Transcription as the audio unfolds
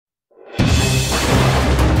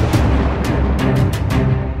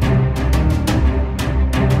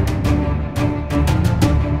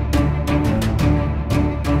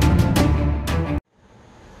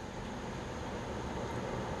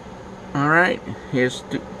Alright, here's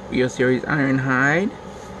Studio Series Ironhide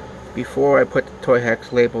before I put the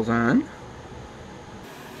TOYHAX labels on.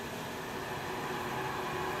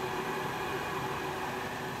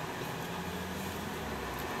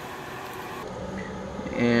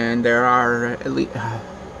 And there are at least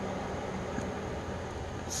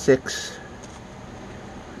 6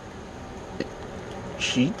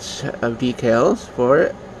 sheets of decals for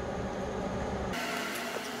it.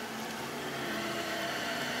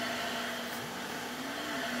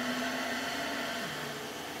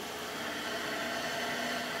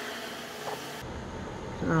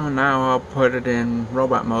 So now I'll put it in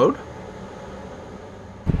robot mode.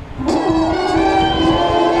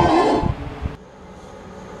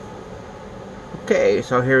 Okay,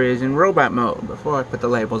 so here it is in robot mode before I put the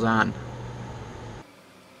labels on.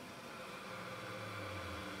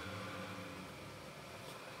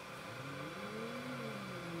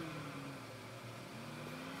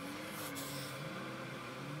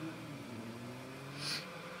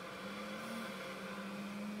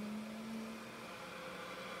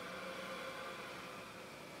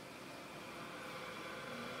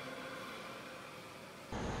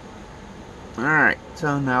 Alright,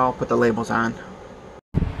 so now I'll put the labels on.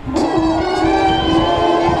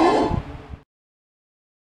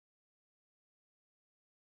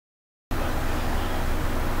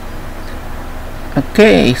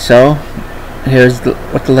 Okay, so here's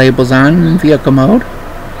what the label's on in vehicle mode.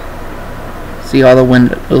 See, all the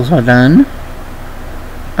windows are done.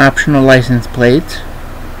 Optional license plates.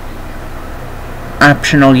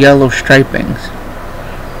 Optional yellow stripings.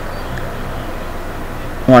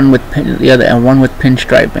 One with one with pin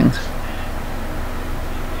stripings.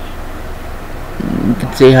 You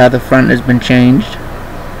can see how the front has been changed.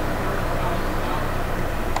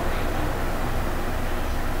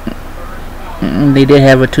 They did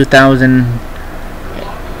have a 2000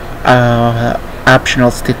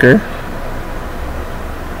 optional sticker.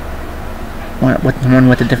 One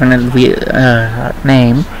with a different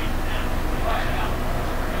name,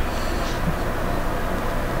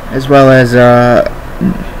 as well as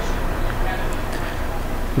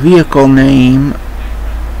vehicle name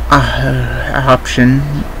option,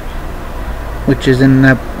 which is in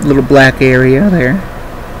that little black area there.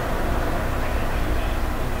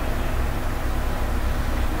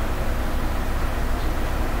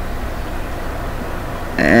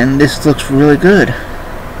 And this looks really good.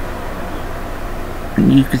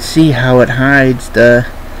 And you can see how it hides the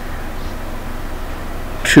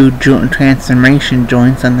true transformation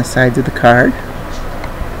joints on the sides of the card.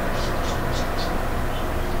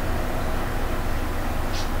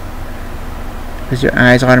 Because your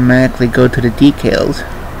eyes automatically go to the decals.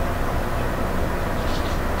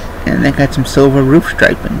 And they got some silver roof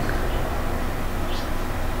striping.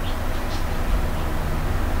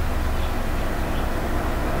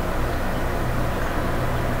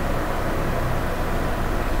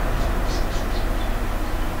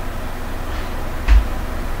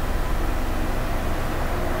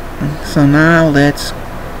 So now let's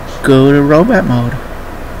go to robot mode.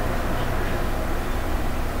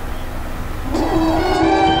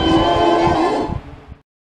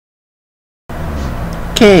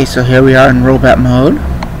 Okay, so here we are in robot mode.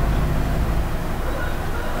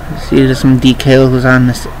 See, there's some decals on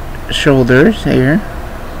the shoulders here.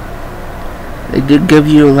 They did give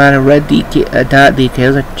you a lot of red dot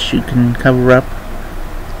decals that you can cover up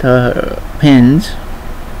the pins.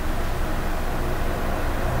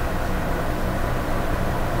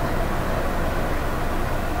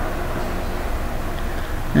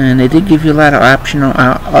 And they did give you a lot of optional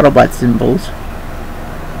Autobot symbols.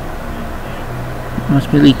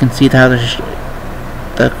 Most really you can see how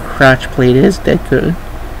the crotch plate is, that good.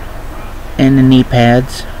 And the knee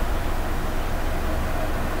pads.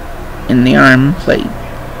 And the arm plate.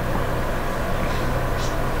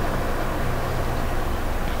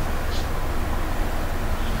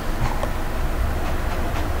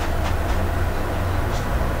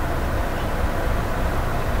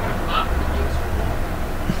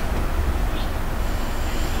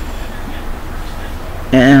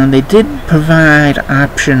 And they did provide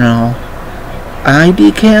optional eye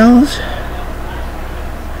decals,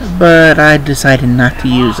 but I decided not to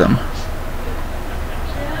use them.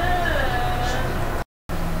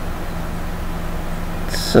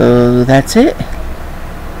 So that's it.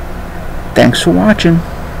 Thanks for watching.